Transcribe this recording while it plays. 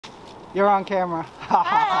You're on camera.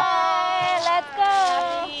 Hi, let's go.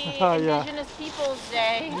 Happy Yeah. Indigenous Peoples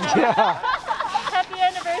Day. Yeah. Happy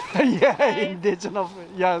anniversary. Yeah, guys. indigenous.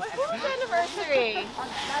 Yes. Whose anniversary?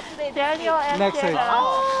 Not today. Daniel and Next week.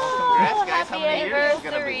 Seana. Congrats, guys. How Happy many years is it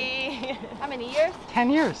gonna be? anniversary. How many years? 10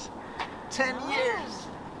 years. 10 years.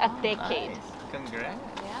 A decade. Nice.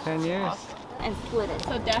 Congrats. 10 years. Awesome. And split it.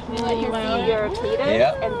 So definitely You you can want see your clitoris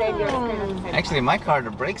Yeah. and then your skin. Actually, my car,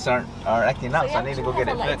 the brakes are acting up, so I need to go get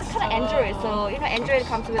it It's fixed. kind of Android, so you know Android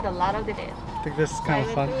comes with a lot of it. I think this is kind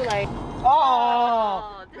of fun. Through like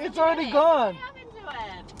Oh, it's already gone.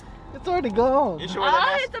 It's already gone. You sure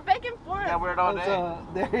that It's a back and forth. Yeah, wear it all It's, day.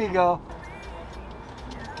 there you go.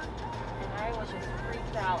 I was just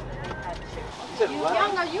freaked out that they had to.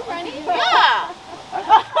 Young, are you running? Yeah.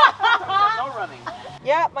 No running.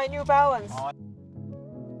 Yeah, my New Balance.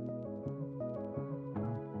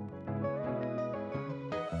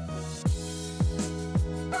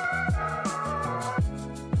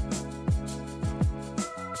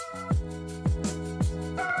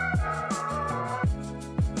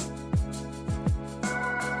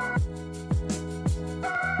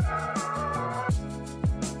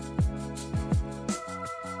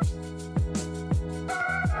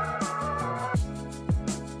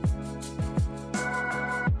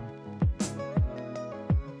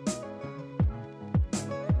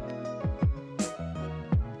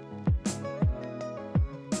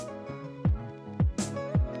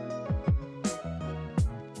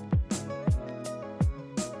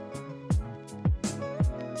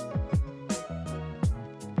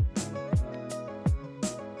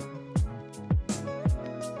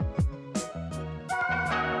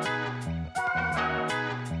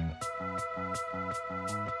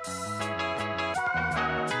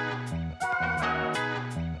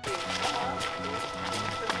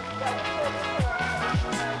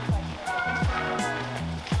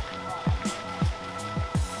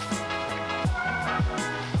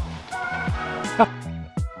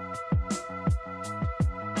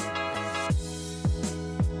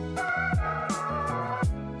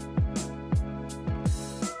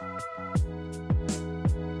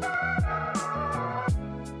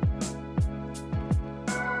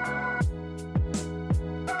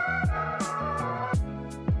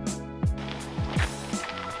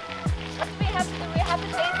 We have to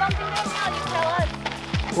say something now. You tell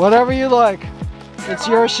us. Whatever you like. It's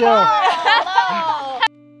your show.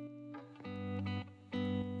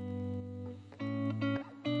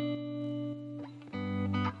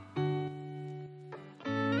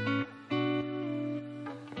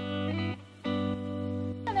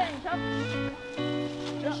 Hello.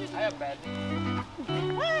 I have bad.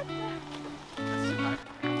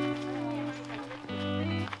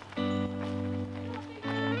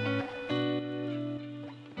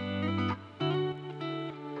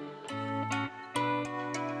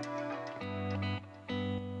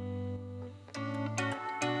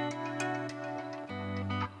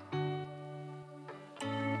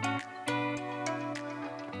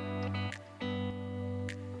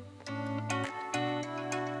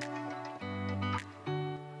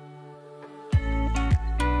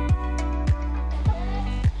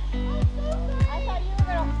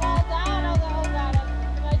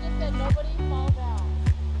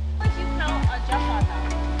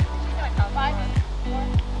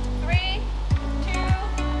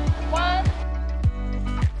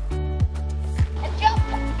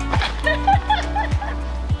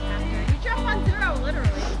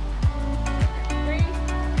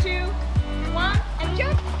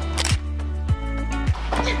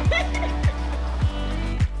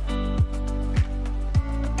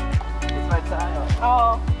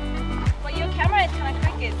 Oh. But your camera is kind of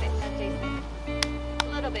quick, is it, Jason?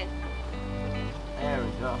 A little bit. There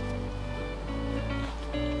we go.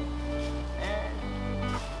 And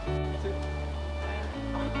 2.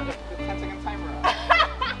 And put a 10-second timer on.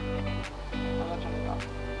 I'm not trying to go.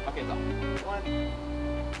 Okay, so 1, 2.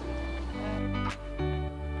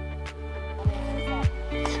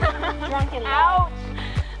 Drunken Ouch!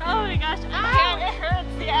 Oh my gosh! Ow! It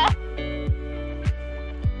hurts. Yeah.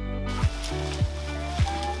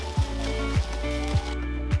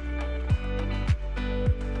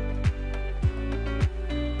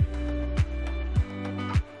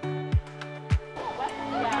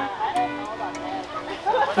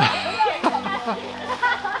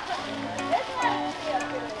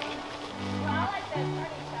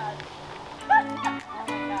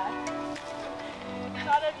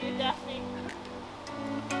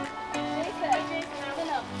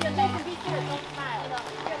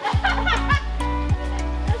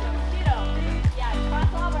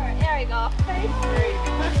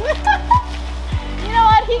 You know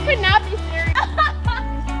what? He could not be serious.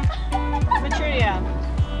 Matrudia.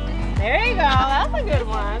 There you go. That's a good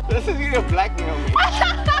one. This is you to blackmail me. Oh, you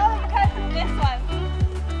gotta do this one.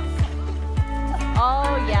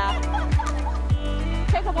 Oh yeah.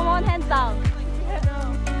 Take up one hand down.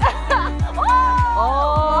 Oh,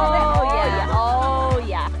 oh yeah. Oh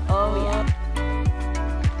yeah. Oh yeah.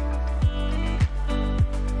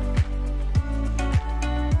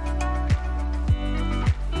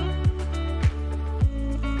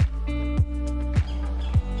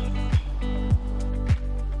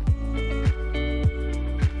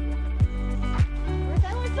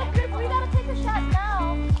 We gotta take a shot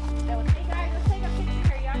now. Hey guys, let's take a picture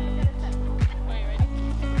here. Y'all can get a set. Wait, ready?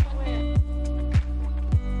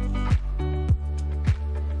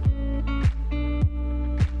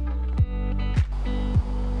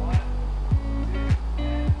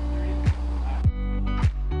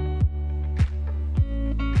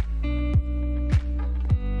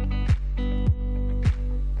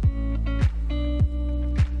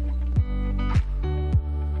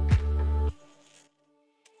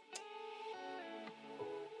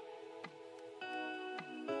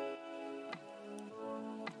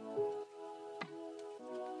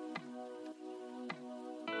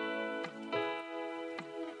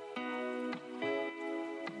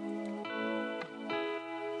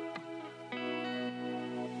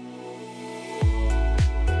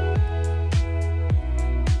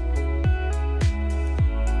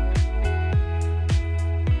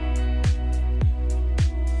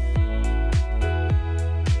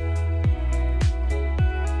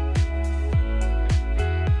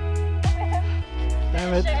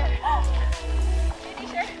 Damn it.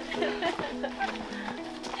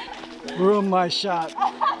 Ruined my shot.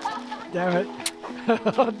 Damn it.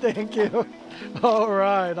 Thank you. All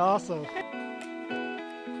right, awesome.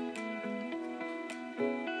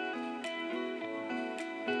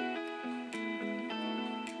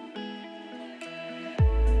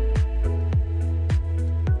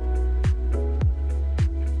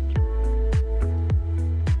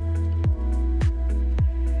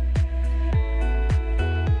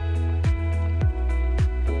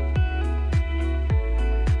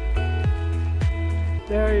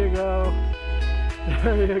 There you go.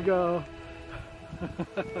 There you go.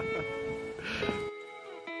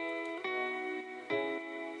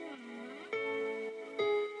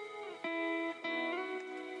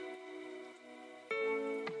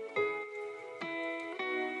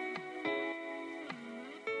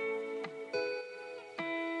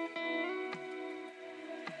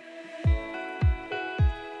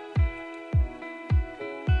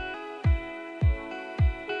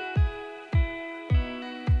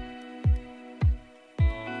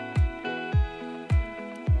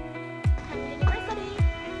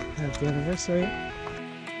 Happy anniversary.